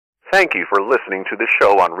Thank you for listening to the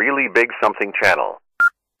show on Really Big Something Channel.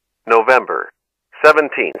 November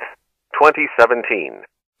 17th, 2017.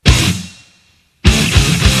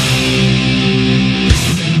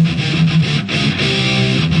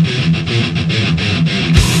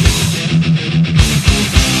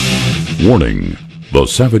 Warning: the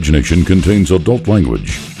Savage Nation contains adult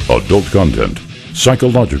language, adult content,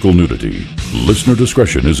 psychological nudity. Listener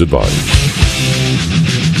discretion is advised.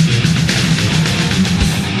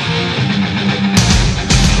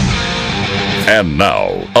 And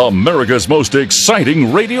now, America's most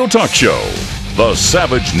exciting radio talk show, The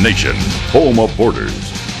Savage Nation, home of borders,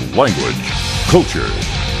 language, culture.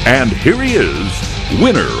 And here he is,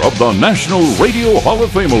 winner of the National Radio Hall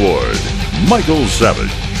of Fame Award, Michael Savage.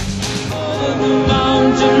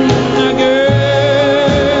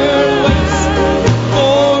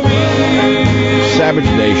 Savage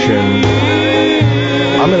Nation,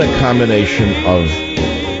 I'm in a combination of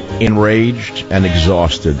enraged and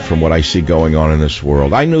exhausted from what I see going on in this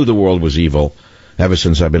world. I knew the world was evil ever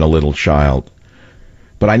since I've been a little child,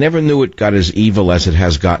 but I never knew it got as evil as it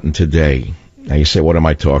has gotten today. Now you say, what am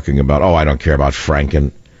I talking about? Oh, I don't care about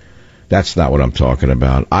Franken. That's not what I'm talking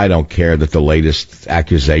about. I don't care that the latest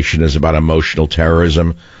accusation is about emotional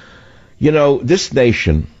terrorism. You know, this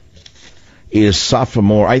nation is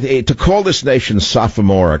sophomoric. To call this nation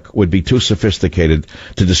sophomoric would be too sophisticated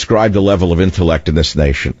to describe the level of intellect in this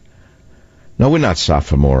nation. No, we're not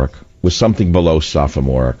sophomoric. We're something below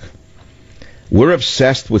sophomoric. We're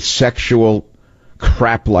obsessed with sexual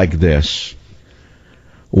crap like this,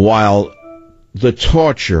 while the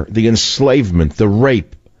torture, the enslavement, the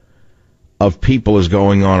rape of people is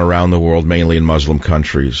going on around the world, mainly in Muslim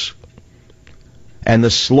countries. And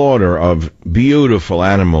the slaughter of beautiful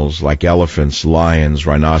animals like elephants, lions,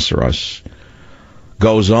 rhinoceros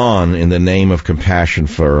goes on in the name of compassion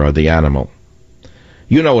for the animal.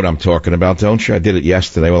 You know what I'm talking about, don't you? I did it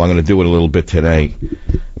yesterday. Well, I'm going to do it a little bit today.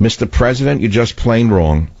 Mr. President, you're just plain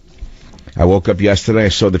wrong. I woke up yesterday, I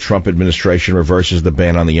saw the Trump administration reverses the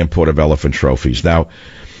ban on the import of elephant trophies. Now,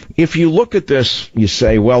 if you look at this, you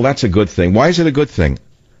say, well, that's a good thing. Why is it a good thing?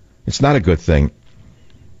 It's not a good thing.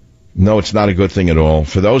 No, it's not a good thing at all.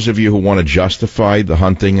 For those of you who want to justify the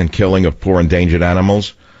hunting and killing of poor endangered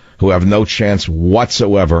animals, who have no chance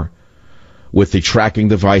whatsoever with the tracking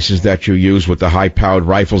devices that you use, with the high-powered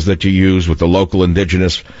rifles that you use, with the local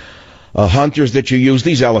indigenous hunters that you use,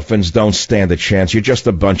 these elephants don't stand a chance. You're just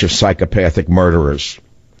a bunch of psychopathic murderers.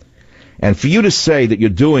 And for you to say that you're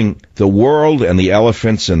doing the world and the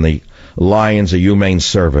elephants and the lions a humane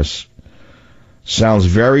service sounds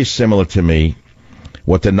very similar to me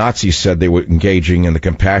what the Nazis said they were engaging in, the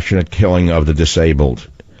compassionate killing of the disabled.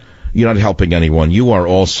 You're not helping anyone. You are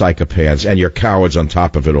all psychopaths, and you're cowards on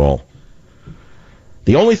top of it all.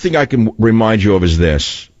 The only thing I can remind you of is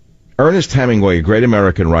this. Ernest Hemingway, a great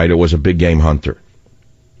American writer, was a big game hunter.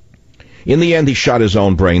 In the end, he shot his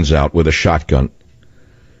own brains out with a shotgun.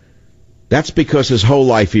 That's because his whole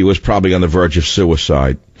life he was probably on the verge of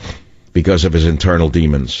suicide because of his internal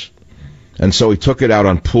demons. And so he took it out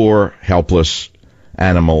on poor, helpless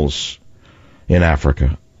animals in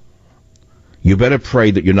Africa. You better pray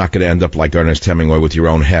that you're not going to end up like Ernest Hemingway with your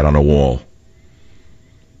own head on a wall.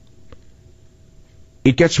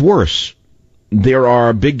 It gets worse. There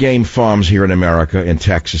are big game farms here in America, in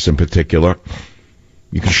Texas in particular.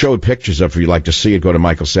 You can show pictures of it if you'd like to see it. Go to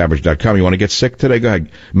michaelsavage.com. You want to get sick today? Go ahead.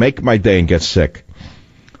 Make my day and get sick.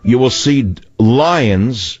 You will see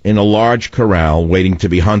lions in a large corral waiting to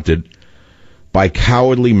be hunted by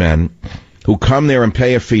cowardly men who come there and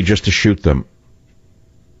pay a fee just to shoot them.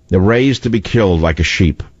 They're raised to be killed like a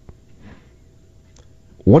sheep.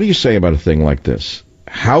 What do you say about a thing like this?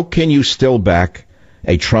 How can you still back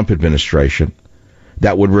a Trump administration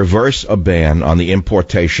that would reverse a ban on the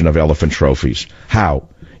importation of elephant trophies? How?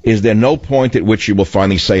 Is there no point at which you will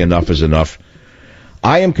finally say enough is enough?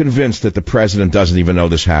 I am convinced that the president doesn't even know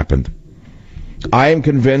this happened. I am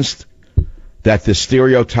convinced that the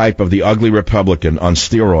stereotype of the ugly Republican on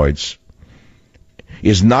steroids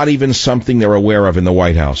is not even something they're aware of in the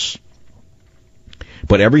White House.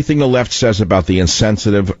 But everything the left says about the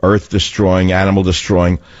insensitive, earth-destroying,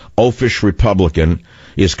 animal-destroying, oafish Republican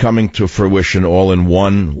is coming to fruition all in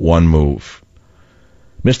one move.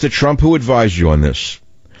 Mr. Trump, who advised you on this?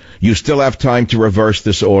 You still have time to reverse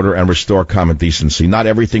this order and restore common decency. Not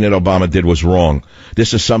everything that Obama did was wrong.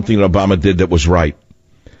 This is something that Obama did that was right.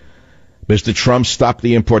 Mr. Trump, stop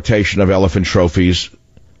the importation of elephant trophies,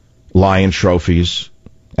 lion trophies,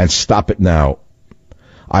 and stop it now.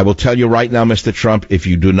 I will tell you right now, Mr. Trump, if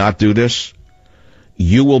you do not do this,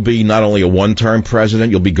 you will be not only a one-term president,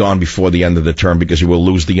 you'll be gone before the end of the term because you will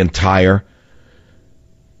lose the entire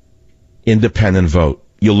independent vote.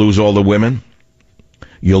 You'll lose all the women.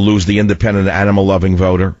 You'll lose the independent animal-loving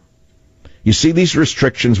voter. You see, these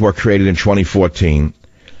restrictions were created in 2014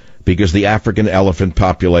 because the African elephant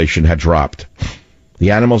population had dropped.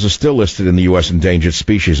 The animals are still listed in the U.S. Endangered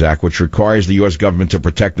Species Act, which requires the U.S. government to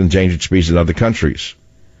protect endangered species in other countries.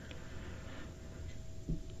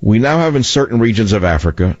 We now have in certain regions of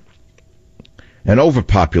Africa an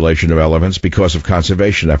overpopulation of elephants because of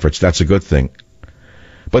conservation efforts. That's a good thing.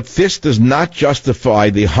 But this does not justify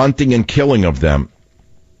the hunting and killing of them.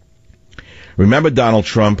 Remember, Donald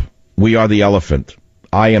Trump, we are the elephant.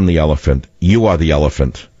 I am the elephant. You are the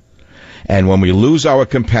elephant. And when we lose our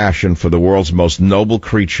compassion for the world's most noble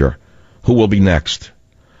creature, who will be next?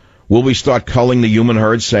 Will we start culling the human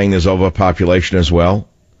herd, saying there's overpopulation as well?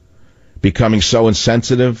 Becoming so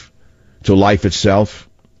insensitive to life itself?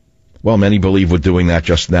 Well, many believe we're doing that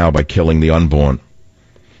just now by killing the unborn.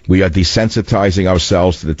 We are desensitizing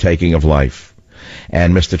ourselves to the taking of life.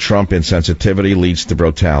 And Mr. Trump, insensitivity leads to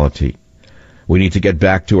brutality. We need to get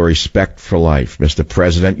back to a respect for life. Mr.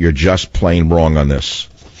 President, you're just plain wrong on this.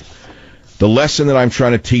 The lesson that I'm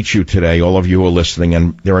trying to teach you today, all of you who are listening,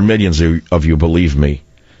 and there are millions of you, believe me,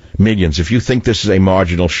 millions. If you think this is a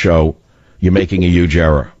marginal show, you're making a huge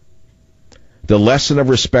error. The lesson of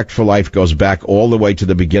respect for life goes back all the way to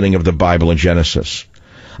the beginning of the Bible in Genesis.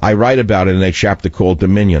 I write about it in a chapter called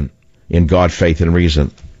Dominion, in God, Faith, and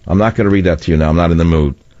Reason. I'm not going to read that to you now. I'm not in the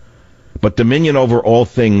mood. But dominion over all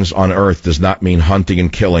things on earth does not mean hunting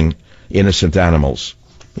and killing innocent animals.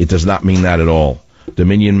 It does not mean that at all.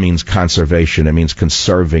 Dominion means conservation. It means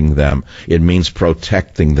conserving them. It means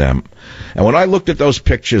protecting them. And when I looked at those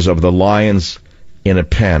pictures of the lions in a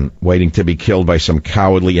pen waiting to be killed by some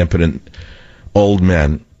cowardly, impotent old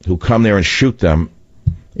men who come there and shoot them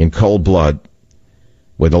in cold blood,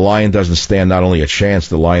 where the lion doesn't stand not only a chance,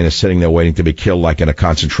 the lion is sitting there waiting to be killed like in a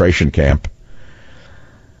concentration camp.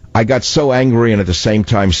 I got so angry and at the same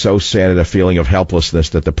time so sad at a feeling of helplessness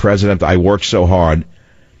that the president I worked so hard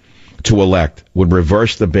to elect would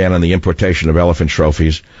reverse the ban on the importation of elephant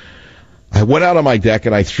trophies. I went out on my deck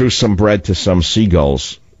and I threw some bread to some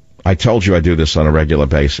seagulls. I told you I do this on a regular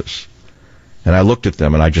basis. And I looked at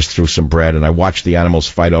them and I just threw some bread and I watched the animals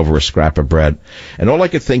fight over a scrap of bread. And all I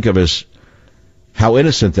could think of is how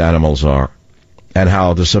innocent animals are and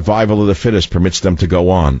how the survival of the fittest permits them to go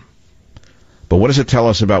on. But what does it tell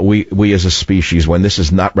us about we as a species when this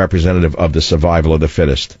is not representative of the survival of the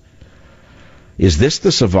fittest? Is this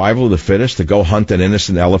the survival of the fittest, to go hunt an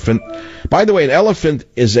innocent elephant? By the way, an elephant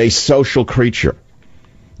is a social creature.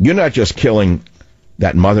 You're not just killing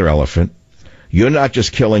that mother elephant. You're not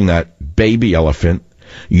just killing that baby elephant.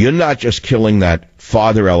 You're not just killing that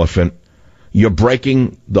father elephant. You're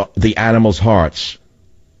breaking the animal's hearts.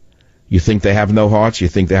 You think they have no hearts? You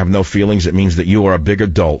think they have no feelings? It means that you are a bigger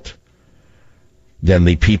dolt than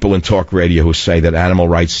the people in talk radio who say that animal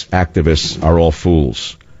rights activists are all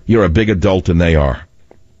fools. You're a big adult than they are.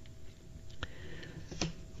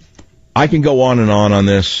 I can go on and on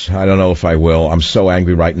this. I don't know if I will. I'm so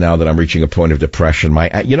angry right now that I'm reaching a point of depression.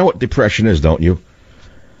 You know what depression is, don't you?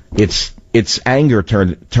 It's anger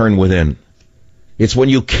turned within. It's when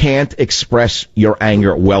you can't express your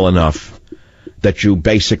anger well enough that you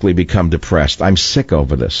basically become depressed. I'm sick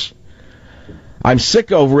over this. I'm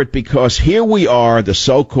sick over it because here we are, the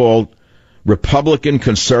so-called Republican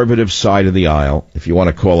conservative side of the aisle, if you want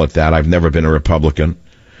to call it that. I've never been a Republican.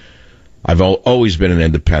 I've always been an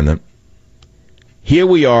independent. Here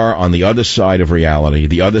we are on the other side of reality,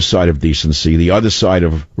 the other side of decency, the other side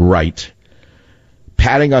of right,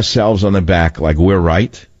 patting ourselves on the back like we're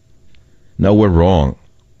right. No, we're wrong.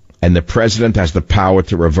 And the president has the power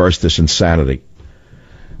to reverse this insanity.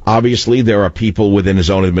 Obviously, there are people within his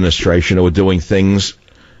own administration who are doing things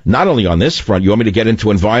not only on this front. You want me to get into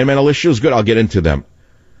environmental issues? Good, I'll get into them.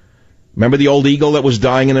 Remember the old eagle that was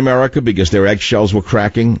dying in America because their eggshells were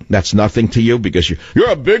cracking? That's nothing to you because you're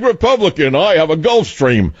a big Republican. I have a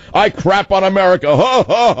Gulfstream. I crap on America. Ha,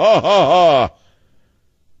 ha, ha, ha, ha.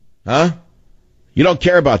 Huh? You don't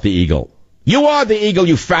care about the eagle. You are the eagle,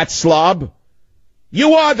 you fat slob.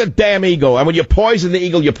 You are the damn eagle. And when you poison the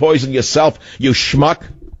eagle, you poison yourself, you schmuck.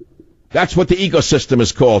 That's what the ecosystem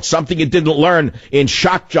is called. Something you didn't learn in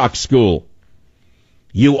shock jock school.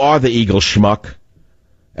 You are the eagle, schmuck.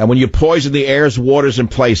 And when you poison the airs, waters, and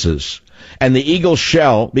places, and the eagle's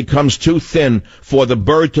shell becomes too thin for the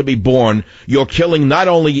bird to be born, you're killing not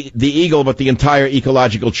only the eagle, but the entire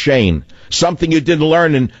ecological chain. Something you didn't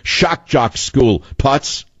learn in shock jock school,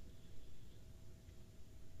 putz.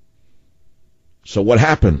 So what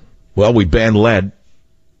happened? Well, we banned lead.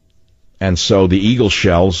 And so the eagle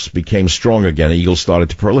shells became strong again. Eagles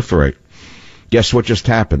started to proliferate. Guess what just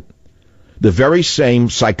happened? the very same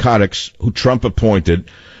psychotics who Trump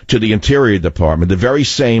appointed to the Interior Department, the very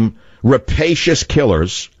same rapacious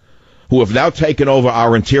killers who have now taken over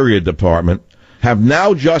our Interior Department, have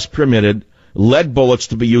now just permitted lead bullets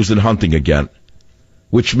to be used in hunting again,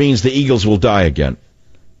 which means the eagles will die again.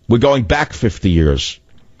 We're going back 50 years.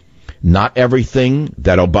 Not everything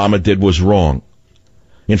that Obama did was wrong.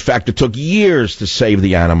 In fact, it took years to save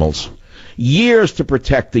the animals, years to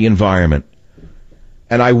protect the environment.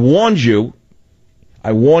 And I warned you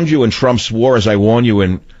in Trump's war, as I warned you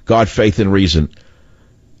in God, Faith, and Reason.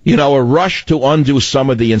 You know, a rush to undo some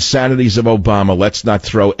of the insanities of Obama, let's not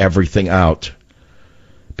throw everything out.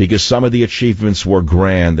 Because some of the achievements were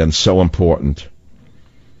grand and so important.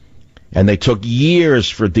 And they took years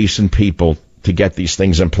for decent people to get these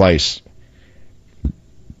things in place.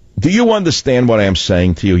 Do you understand what I am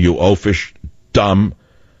saying to you, you oafish, dumb,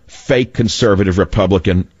 fake conservative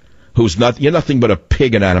Republican you're nothing but a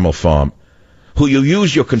pig in Animal Farm, who you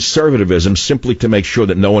use your conservatism simply to make sure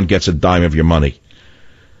that no one gets a dime of your money?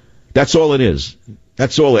 That's all it is.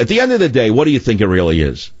 That's all. At the end of the day, what do you think it really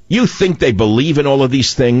is? You think they believe in all of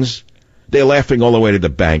these things? They're laughing all the way to the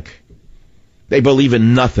bank. They believe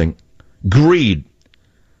in nothing. Greed.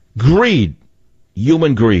 Greed.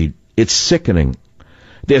 Human greed. It's sickening.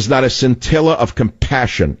 There's not a scintilla of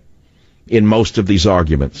compassion in most of these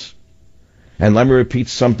arguments. And let me repeat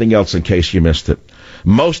something else in case you missed it.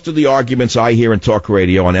 Most of the arguments I hear in talk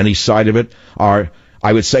radio on any side of it are,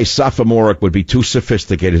 I would say, sophomoric would be too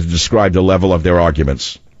sophisticated to describe the level of their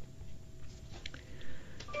arguments.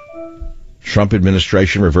 Trump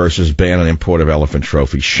administration reverses ban on import of elephant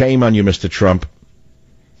trophies. Shame on you, Mr. Trump.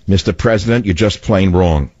 Mr. President, you're just plain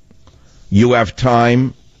wrong. You have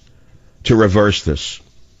time to reverse this.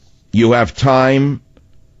 You have time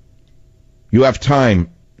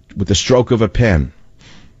with the stroke of a pen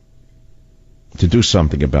to do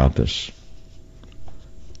something about this.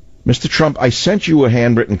 Mr. Trump, I sent you a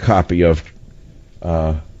handwritten copy of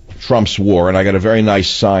Trump's War, and I got a very nice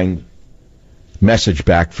signed message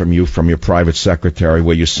back from you, from your private secretary,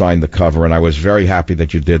 where you signed the cover, and I was very happy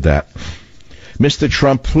that you did that. Mr.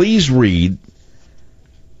 Trump, please read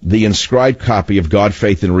the inscribed copy of God,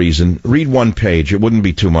 Faith, and Reason. Read one page. It wouldn't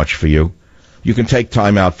be too much for you. You can take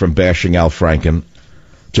time out from bashing Al Franken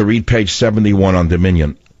to read page 71 on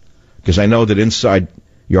Dominion, because I know that inside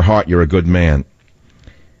your heart you're a good man.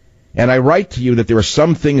 And I write to you that there are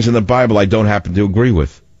some things in the Bible I don't happen to agree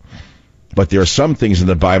with, but there are some things in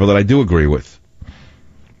the Bible that I do agree with.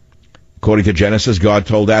 According to Genesis, God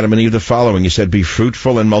told Adam and Eve the following. He said, "Be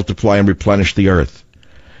fruitful and multiply and replenish the earth,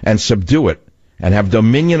 and subdue it, and have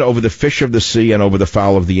dominion over the fish of the sea and over the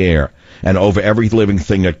fowl of the air, and over every living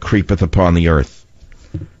thing that creepeth upon the earth."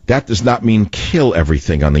 That does not mean kill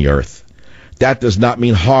everything on the earth. That does not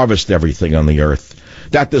mean harvest everything on the earth.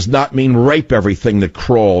 That does not mean rape everything that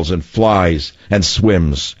crawls and flies and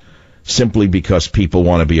swims simply because people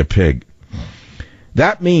want to be a pig.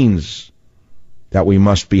 That means that we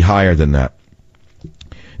must be higher than that.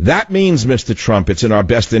 That means, Mr. Trump, it's in our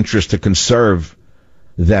best interest to conserve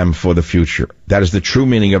them for the future. That is the true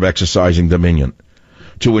meaning of exercising dominion.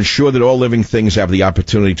 To ensure that all living things have the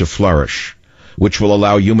opportunity to flourish, which will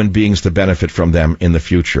allow human beings to benefit from them in the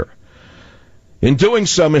future. In doing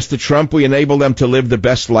so, Mr. Trump, we enable them to live the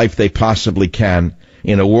best life they possibly can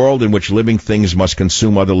in a world in which living things must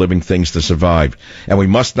consume other living things to survive. And we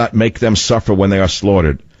must not make them suffer when they are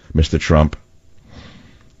slaughtered, Mr. Trump.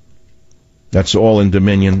 That's all in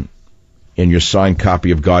Dominion, in your signed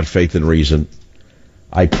copy of God, Faith, and Reason.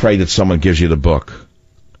 I pray that someone gives you the book.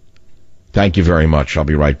 Thank you very much. I'll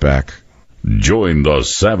be right back. Join the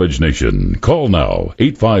Savage Nation. Call now,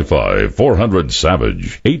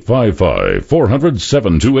 855-400-SAVAGE,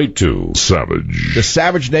 855-400-7282. Savage. The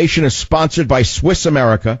Savage Nation is sponsored by Swiss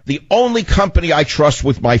America, the only company I trust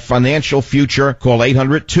with my financial future. Call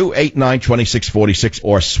 800-289-2646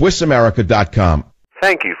 or SwissAmerica.com.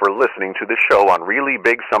 Thank you for listening to the show on Really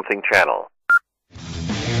Big Something Channel.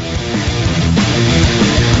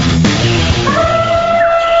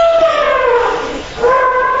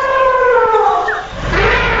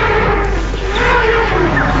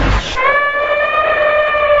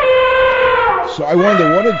 So I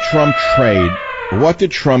wonder, what did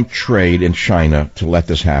Trump trade in China to let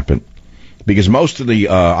this happen? Because most of the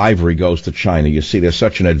ivory goes to China. You see, there's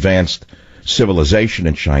such an advanced civilization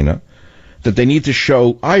in China that they need to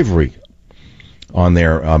show ivory on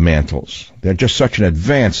their mantles. They're just such an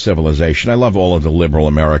advanced civilization. I love all of the liberal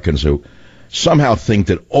Americans who somehow think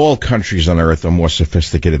that all countries on earth are more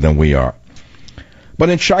sophisticated than we are. But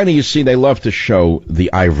in China, you see, they love to show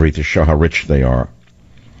the ivory to show how rich they are.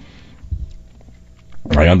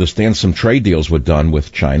 I understand some trade deals were done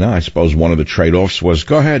with China. I suppose one of the trade-offs was,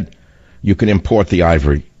 go ahead, you can import the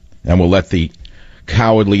ivory, and we'll let the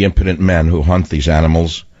cowardly, impotent men who hunt these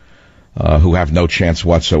animals, who have no chance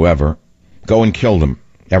whatsoever, go and kill them.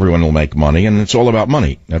 Everyone will make money, and it's all about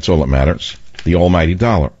money. That's all that matters. The almighty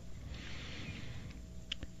dollar.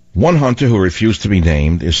 One hunter who refused to be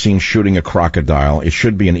named is seen shooting a crocodile. It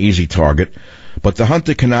should be an easy target, but the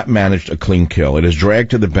hunter cannot manage a clean kill. It is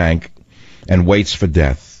dragged to the bank and waits for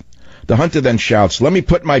death. The hunter then shouts, "Let me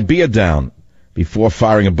put my beer down," before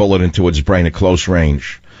firing a bullet into its brain at close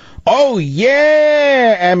range. "Oh,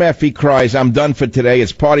 yeah, MF," he cries, "I'm done for today.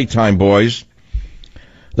 It's party time, boys."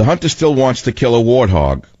 The hunter still wants to kill a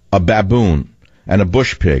warthog, a baboon, and a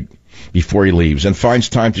bush pig before he leaves, and finds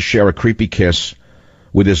time to share a creepy kiss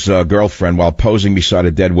with his girlfriend while posing beside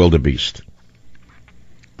a dead wildebeest.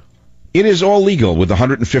 It is all legal with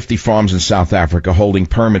 150 farms in South Africa holding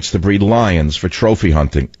permits to breed lions for trophy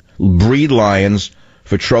hunting. Breed lions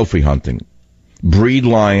for trophy hunting. Breed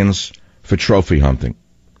lions for trophy hunting.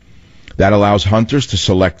 That allows hunters to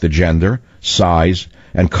select the gender, size,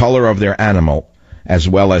 and color of their animal, as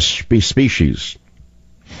well as species.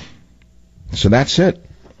 So that's it.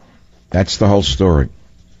 That's the whole story.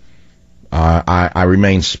 I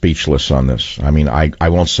remain speechless on this. I mean, I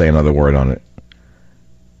won't say another word on it.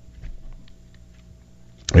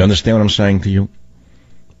 You understand what I'm saying to you?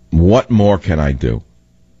 What more can I do?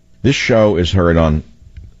 This show is heard on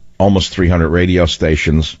almost 300 radio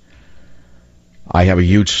stations. I have a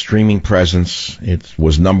huge streaming presence. It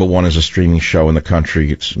was number one as a streaming show in the country.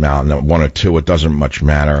 It's now one or two. It doesn't much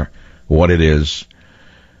matter what it is.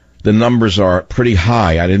 The numbers are pretty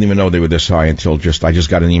high. I didn't even know they were this high until I just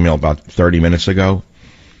got an email about 30 minutes ago.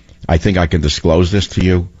 I think I can disclose this to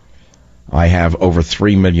you. I have over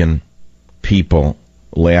 3 million people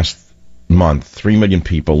last month, 3 million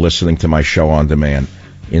people listening to my show on demand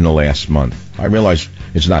in the last month. I realize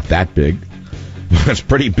it's not that big. It's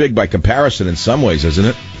pretty big by comparison in some ways, isn't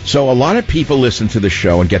it? So a lot of people listen to the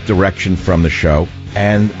show and get direction from the show,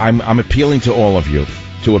 and I'm appealing to all of you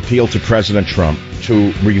to appeal to President Trump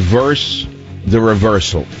to reverse the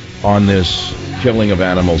reversal on this killing of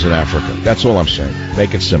animals in Africa. That's all I'm saying.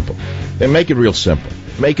 Make it simple. And make it real simple.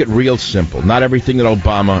 Make it real simple. Not everything that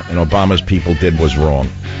Obama and Obama's people did was wrong.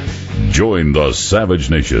 Join the Savage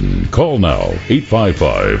Nation. Call now,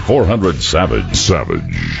 855-400-SAVAGE.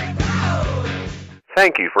 Savage.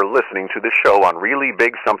 Thank you for listening to the show on Really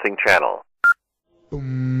Big Something Channel. I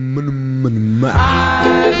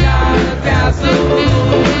got a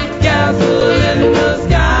castle in the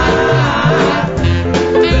sky,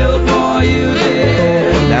 built for you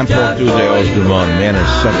there. Man is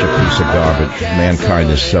such a piece of garbage. Mankind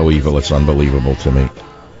is so evil, it's unbelievable to me.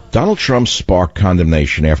 Donald Trump sparked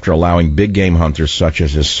condemnation after allowing big game hunters such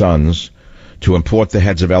as his sons to import the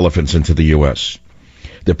heads of elephants into the U.S.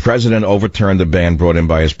 The president overturned the ban brought in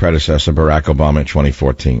by his predecessor, Barack Obama, in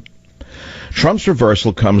 2014. Trump's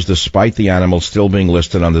reversal comes despite the animals still being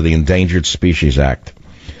listed under the Endangered Species Act.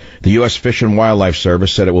 The U.S. Fish and Wildlife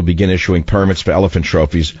Service said it will begin issuing permits for elephant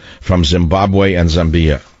trophies from Zimbabwe and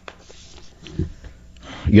Zambia.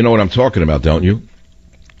 You know what I'm talking about, don't you?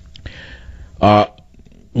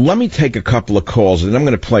 Let me take a couple of calls, and I'm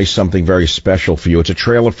going to play something very special for you. It's a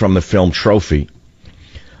trailer from the film Trophy,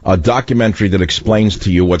 a documentary that explains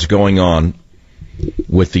to you what's going on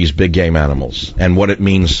with these big game animals and what it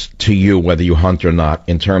means to you, whether you hunt or not,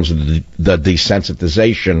 in terms of the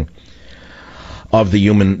desensitization of the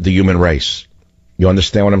human race. You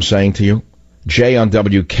understand what I'm saying to you? Jay on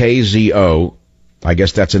WKZO, I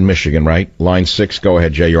guess that's in Michigan, right? Line 6, go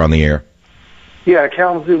ahead, Jay, you're on the air. Yeah,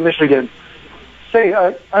 Kalamazoo, Michigan. Say,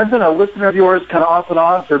 I've been a listener of yours kind of off and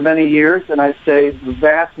on for many years, and I'd say the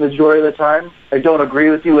vast majority of the time I don't agree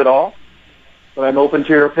with you at all, but I'm open to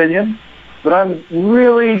your opinion. But I'm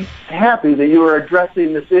really happy that you are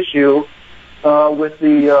addressing this issue with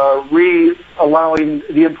the allowing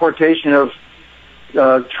the importation of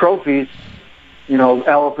trophies, you know,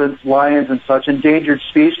 elephants, lions, and such endangered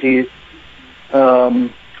species.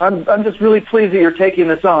 I'm just really pleased that you're taking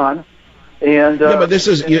this on. And yeah, but this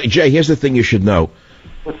is Jay. Here's the thing you should know.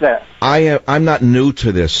 What's that? I'm not new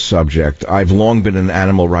to this subject. I've long been an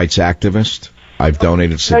animal rights activist. I've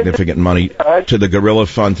donated significant money to the Gorilla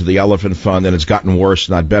Fund, to the Elephant Fund, and it's gotten worse,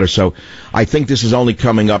 not better. So I think this is only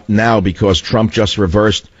coming up now because Trump just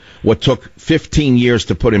reversed what took 15 years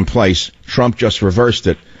to put in place. Trump just reversed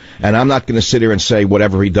it. And I'm not going to sit here and say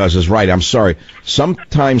whatever he does is right. I'm sorry.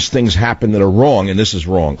 Sometimes things happen that are wrong, and this is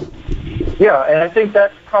wrong. Yeah, and I think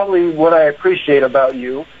that's probably what I appreciate about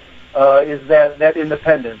you, is that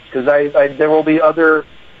independence. Because there will be other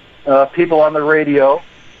people on the radio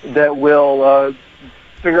that will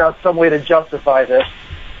figure out some way to justify this.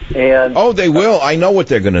 And oh, they will. I know what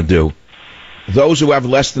they're going to do. Those who have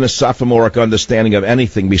less than a sophomoric understanding of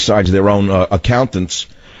anything besides their own accountant's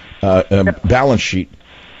balance sheet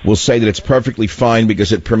will say that it's perfectly fine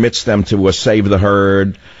because it permits them to save the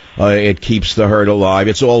herd. It keeps the herd alive.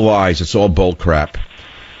 It's all lies. It's all bull crap.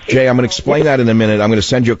 Jay, I'm going to explain that in a minute. I'm going to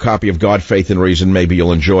send you a copy of God, Faith, and Reason. Maybe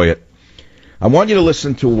you'll enjoy it. I want you to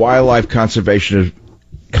listen to wildlife conservationist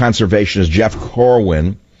Jeff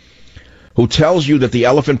Corwin, who tells you that the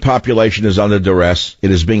elephant population is under duress.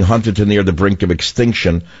 It is being hunted to near the brink of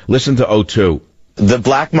extinction. Listen to O2. The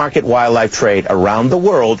black market wildlife trade around the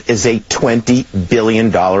world is a $20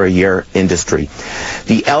 billion a year industry.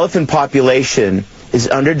 The elephant population is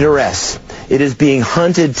under duress. It is being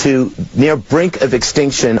hunted to near brink of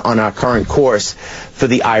extinction on our current course for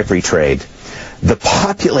the ivory trade. The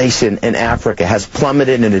population in Africa has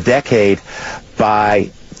plummeted in a decade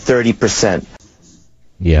by 30%.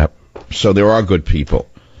 Yeah. So there are good people.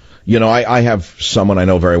 You know, I have someone I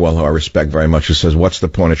know very well who I respect very much who says, what's the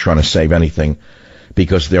point of trying to save anything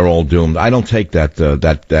because they're all doomed? I don't take that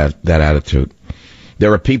attitude.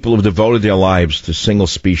 There are people who've devoted their lives to single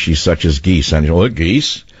species such as geese. And you know,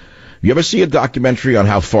 geese? You ever see a documentary on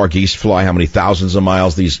how far geese fly, how many thousands of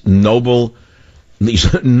miles? These noble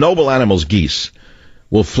animals, geese,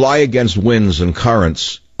 will fly against winds and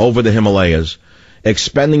currents over the Himalayas,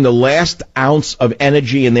 expending the last ounce of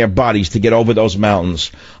energy in their bodies to get over those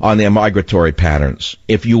mountains on their migratory patterns.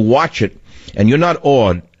 If you watch it and you're not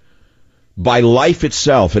awed by life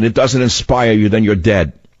itself and it doesn't inspire you, then you're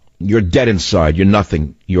dead. You're dead inside. You're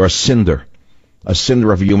nothing. You're a cinder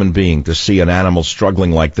of a human being to see an animal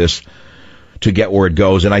struggling like this to get where it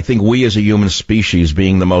goes. And I think we as a human species,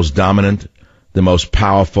 being the most dominant, the most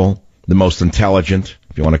powerful, the most intelligent,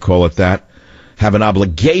 if you want to call it that, have an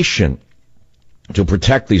obligation to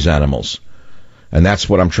protect these animals. And that's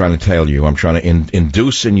what I'm trying to tell you. I'm trying to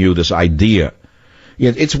induce in you this idea.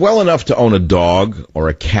 It's well enough to own a dog or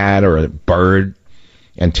a cat or a bird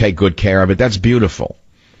and take good care of it. That's beautiful.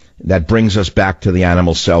 That brings us back to the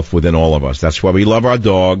animal self within all of us. That's why we love our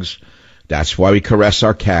dogs. That's why we caress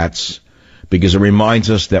our cats, because it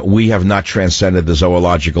reminds us that we have not transcended the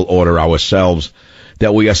zoological order ourselves,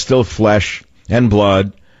 that we are still flesh and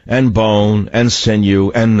blood and bone and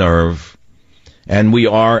sinew and nerve. And we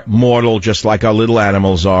are mortal just like our little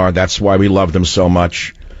animals are. That's why we love them so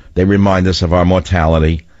much. They remind us of our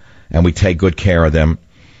mortality, and we take good care of them,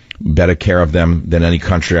 better care of them than any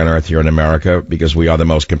country on earth here in America, because we are the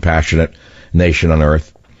most compassionate nation on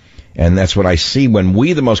earth. And that's what I see when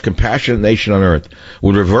we, the most compassionate nation on earth,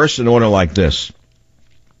 would reverse an order like this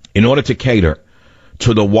in order to cater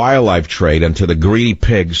to the wildlife trade and to the greedy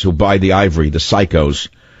pigs who buy the ivory, the psychos,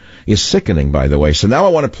 is sickening, by the way. So now I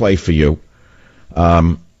want to play for you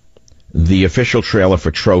the official trailer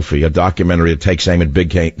for Trophy, a documentary that takes aim at big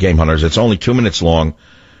game hunters. It's only 2 minutes long.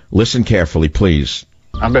 Listen carefully, please.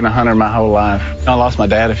 I've been a hunter my whole life. I lost my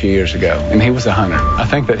dad a few years ago, and he was a hunter. I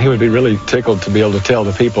think that he would be really tickled to be able to tell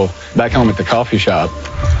the people back home at the coffee shop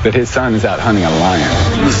that his son is out hunting a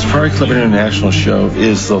lion. The Safari Club International Show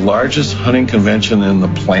is the largest hunting convention in the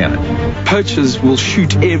planet. Poachers will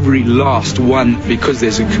shoot every last one because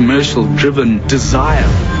there's a commercial-driven desire.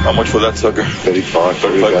 How much for that sucker?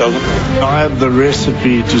 35,000. I have the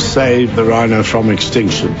recipe to save the rhino from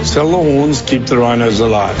extinction. Sell the horns, keep the rhinos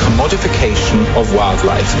alive. Commodification of wildlife.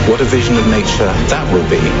 What a vision of nature that will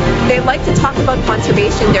be. They like to talk about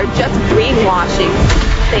conservation. They're just greenwashing.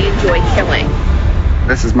 They enjoy killing.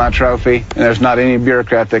 This is my trophy, and there's not any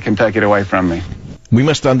bureaucrat that can take it away from me. We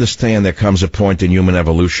must understand there comes a point in human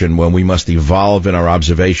evolution when we must evolve in our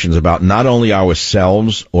observations about not only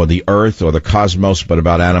ourselves or the earth or the cosmos, but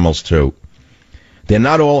about animals too. They're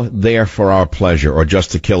not all there for our pleasure or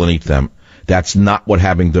just to kill and eat them. That's not what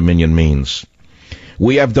having dominion means.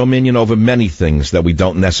 We have dominion over many things that we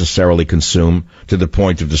don't necessarily consume to the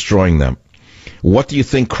point of destroying them. What do you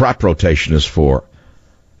think crop rotation is for?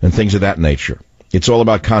 And things of that nature. It's all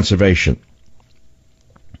about conservation.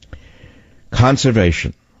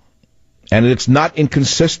 Conservation. And it's not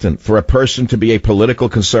inconsistent for a person to be a political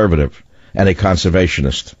conservative and a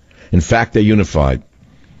conservationist. In fact, they're unified.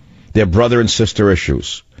 They're brother and sister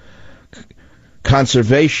issues.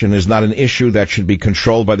 Conservation is not an issue that should be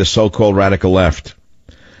controlled by the so-called radical left.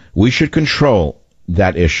 We should control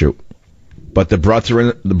that issue. But the brother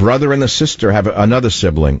and the sister have another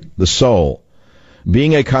sibling, the soul.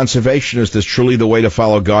 Being a conservationist is truly the way to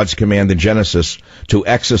follow God's command in Genesis to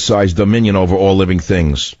exercise dominion over all living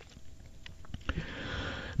things.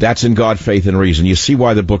 That's in God, Faith, and Reason. You see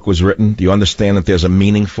why the book was written? Do you understand that there's a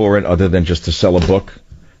meaning for it other than just to sell a book?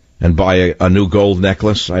 and buy a new gold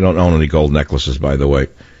necklace. I don't own any gold necklaces, by the way.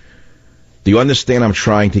 Do you understand I'm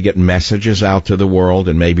trying to get messages out to the world,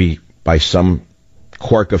 and maybe by some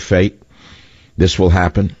quirk of fate, this will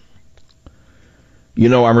happen? You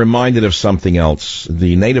know, I'm reminded of something else.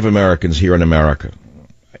 The Native Americans here in America.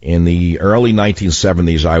 In the early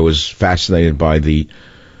 1970s, I was fascinated by the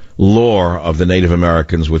lore of the Native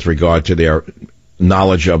Americans with regard to their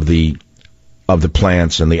knowledge of the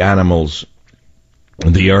plants and the animals,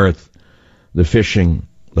 the earth, the fishing,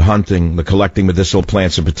 the hunting, the collecting medicinal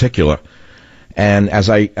plants in particular. And as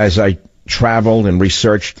I traveled and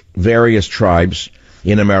researched various tribes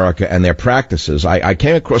in America and their practices, I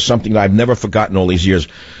came across something that I've never forgotten all these years.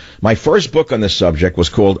 My first book on this subject was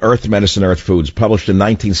called Earth Medicine, Earth Foods, published in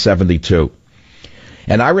 1972.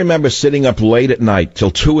 And I remember sitting up late at night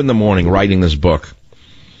till 2 in the morning writing this book.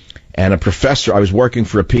 And a professor, I was working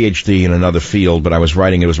for a PhD in another field, but I was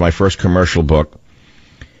writing, it was my first commercial book.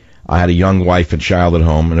 I had a young wife and child at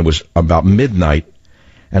home, and it was about midnight.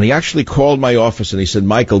 And he actually called my office and he said,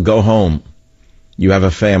 Michael, go home. You have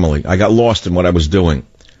a family. I got lost in what I was doing.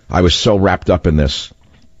 I was so wrapped up in this.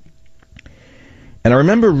 And I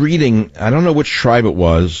remember reading, I don't know which tribe it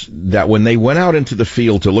was, that when they went out into the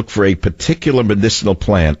field to look for a particular medicinal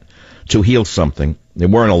plant to heal something, there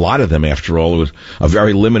weren't a lot of them after all. It was a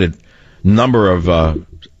very limited number of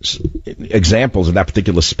examples of that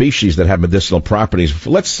particular species that had medicinal properties.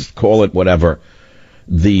 Let's call it whatever,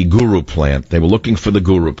 the guru plant. They were looking for the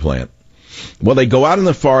guru plant. Well, they go out in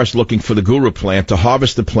the forest looking for the guru plant, to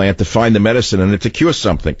harvest the plant, to find the medicine in it, to cure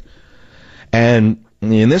something. And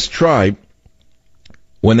in this tribe,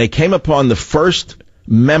 when they came upon the first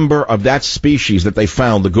member of that species that they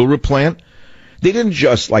found, the guru plant, they didn't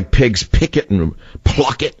just, like pigs, pick it and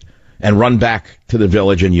pluck it and run back to the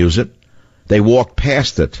village and use it. They walked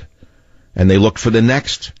past it, and they looked for the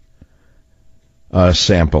next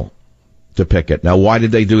sample to pick it. Now, why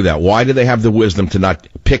did they do that? Why did they have the wisdom to not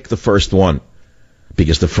pick the first one?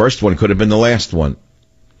 Because the first one could have been the last one.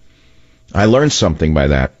 I learned something by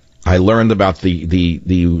that. I learned about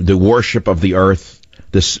the worship of the earth,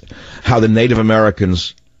 how the Native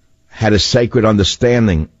Americans had a sacred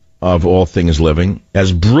understanding of all things living,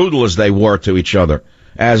 as brutal as they were to each other.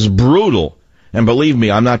 As brutal. And believe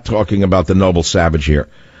me, I'm not talking about the noble savage here.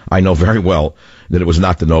 I know very well that it was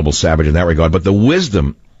not the noble savage in that regard, but the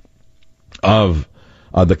wisdom of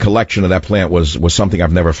the collection of that plant was something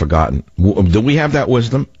I've never forgotten. Do we have that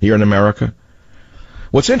wisdom here in America?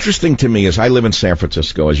 What's interesting to me is I live in San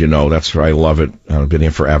Francisco, as you know. That's where I love it. I've been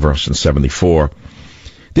here forever, since 74.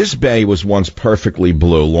 This bay was once perfectly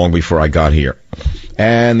blue long before I got here.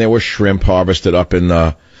 And there was shrimp harvested up in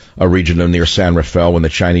a region near San Rafael when the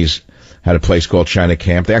Chinese had a place called China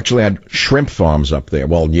Camp. They actually had shrimp farms up there.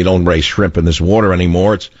 Well, you don't raise shrimp in this water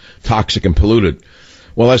anymore. It's toxic and polluted.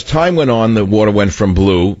 Well, as time went on, the water went from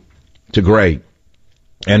blue to gray.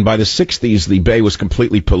 And by the 60s, the bay was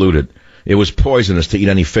completely polluted. It was poisonous to eat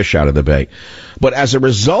any fish out of the bay. But as a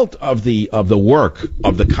result of the work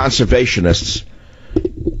of the conservationists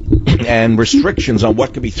and restrictions on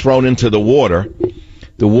what can be thrown into the water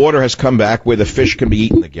has come back where the fish can be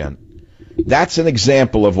eaten again. That's an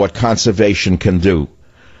example of what conservation can do.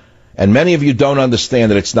 And many of you don't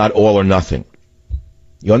understand that it's not all or nothing.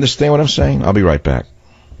 You understand what I'm saying? I'll be right back.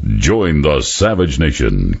 Join the Savage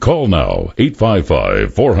Nation. Call now,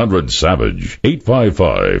 855-400-SAVAGE,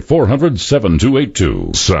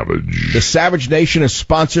 855-400-7282. Savage. The Savage Nation is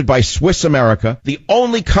sponsored by Swiss America, the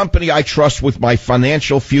only company I trust with my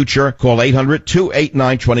financial future. Call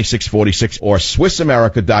 800-289-2646 or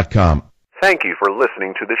SwissAmerica.com. Thank you for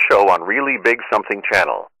listening to the show on Really Big Something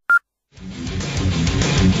Channel.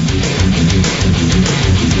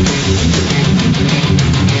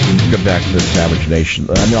 Get back to the Savage Nation.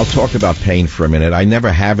 I mean, I'll talk about pain for a minute. I never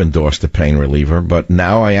have endorsed a pain reliever, but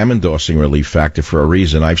now I am endorsing Relief Factor for a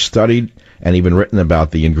reason. I've studied and even written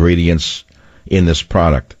about the ingredients in this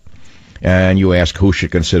product. And you ask who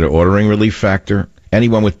should consider ordering Relief Factor?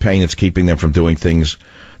 Anyone with pain that's keeping them from doing things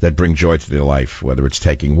that bring joy to their life, whether it's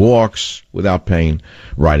taking walks without pain,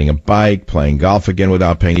 riding a bike, playing golf again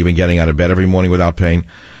without pain, even getting out of bed every morning without pain.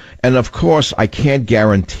 And, of course, I can't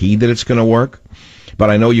guarantee that it's going to work. But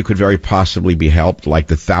I know you could very possibly be helped, like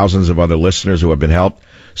the thousands of other listeners who have been helped,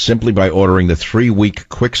 simply by ordering the 3-week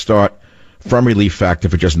quick start from Relief Factor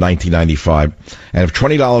for just $19.95. And if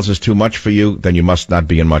 $20 is too much for you, then you must not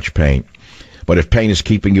be in much pain. But if pain is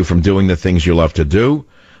keeping you from doing the things you love to do,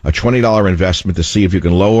 a $20 investment to see if you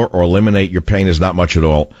can lower or eliminate your pain is not much at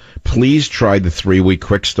all. Please try the 3-week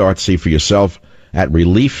quick start. See for yourself at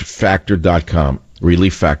ReliefFactor.com.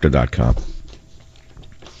 ReliefFactor.com.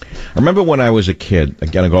 I remember when I was a kid,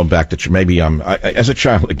 again, I'm going back to as a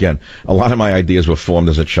child, again, a lot of my ideas were formed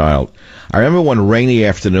as a child. I remember one rainy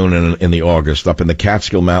afternoon in the August up in the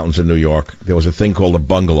Catskill Mountains in New York, there was a thing called a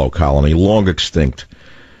bungalow colony, long extinct.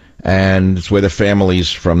 And it's where the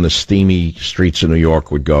families from the steamy streets of New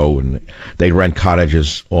York would go, and they'd rent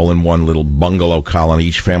cottages all in one little bungalow colony.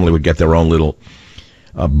 Each family would get their own little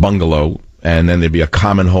bungalow, and then there'd be a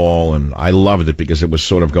common hall, and I loved it because it was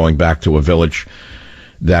sort of going back to a village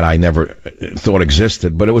that I never thought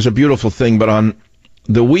existed, but it was a beautiful thing. But on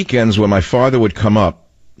the weekends when my father would come up,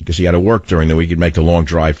 because he had to work during the week, he'd make the long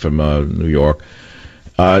drive from New York,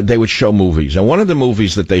 they would show movies. And one of the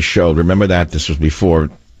movies that they showed, remember that, this was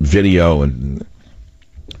before video and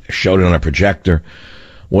showed it on a projector,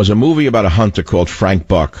 was a movie about a hunter called Frank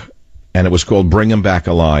Buck, and it was called Bring Him Back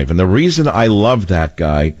Alive. And the reason I loved that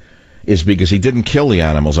guy is because he didn't kill the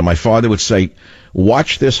animals. And my father would say,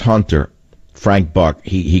 watch this hunter, Frank Buck.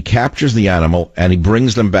 He captures the animal and he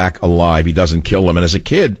brings them back alive. He doesn't kill them. And as a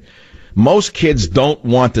kid, most kids don't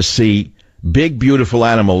want to see big, beautiful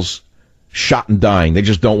animals shot and dying. They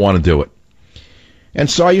just don't want to do it. And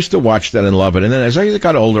so I used to watch that and love it. And then as I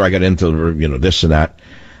got older, I got into, this and that.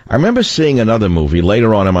 I remember seeing another movie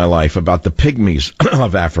later on in my life about the pygmies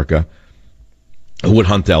of Africa who would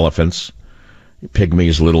hunt elephants.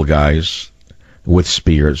 Pygmies, little guys with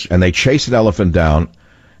spears. And they chase an elephant down,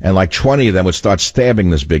 and like 20 of them would start stabbing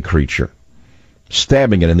this big creature.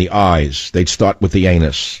 Stabbing it in the eyes. They'd start with the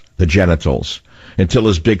anus, the genitals, until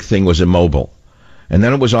this big thing was immobile. And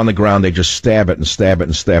then it was on the ground. They'd just stab it and stab it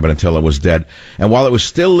and stab it until it was dead. And while it was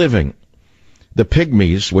still living, the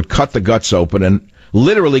pygmies would cut the guts open and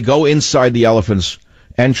literally go inside the elephant's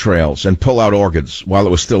entrails and pull out organs while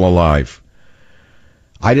it was still alive.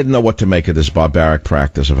 I didn't know what to make of this barbaric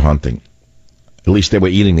practice of hunting. At least they were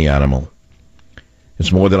eating the animal.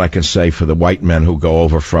 It's more than I can say for the white men who go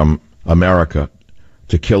over from America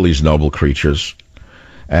to kill these noble creatures.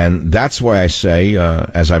 And that's why I say,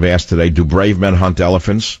 as I've asked today, do brave men hunt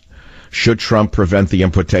elephants? Should Trump prevent the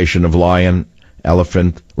importation of lion,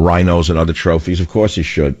 elephant, rhinos, and other trophies? Of course he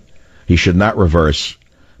should. He should not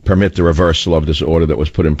permit the reversal of this order that was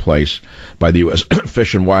put in place by the U.S.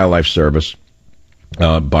 Fish and Wildlife Service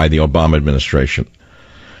by the Obama administration.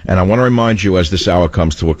 And I want to remind you as this hour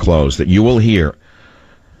comes to a close that you will hear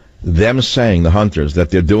them saying, the hunters,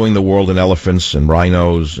 that they're doing the world and elephants and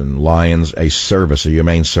rhinos and lions a service, a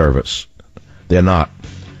humane service. They're not.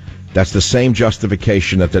 That's the same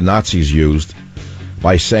justification that the Nazis used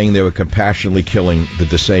by saying they were compassionately killing the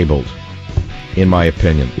disabled, in my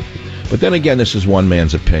opinion. But then again, this is one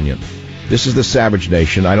man's opinion. This is the Savage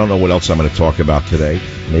Nation. I don't know what else I'm going to talk about today.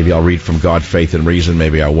 Maybe I'll read from God, Faith, and Reason.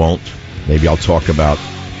 Maybe I won't. Maybe I'll talk about...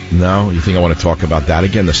 No? You think I want to talk about that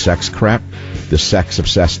again? The sex crap? The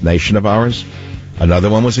sex-obsessed nation of ours? Another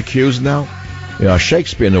one was accused now?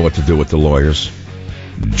 Shakespeare knew what to do with the lawyers.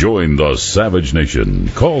 Join the Savage Nation.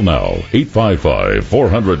 Call now,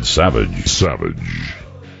 855-400-SAVAGE.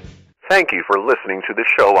 Thank you for listening to the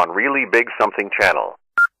show on Really Big Something Channel.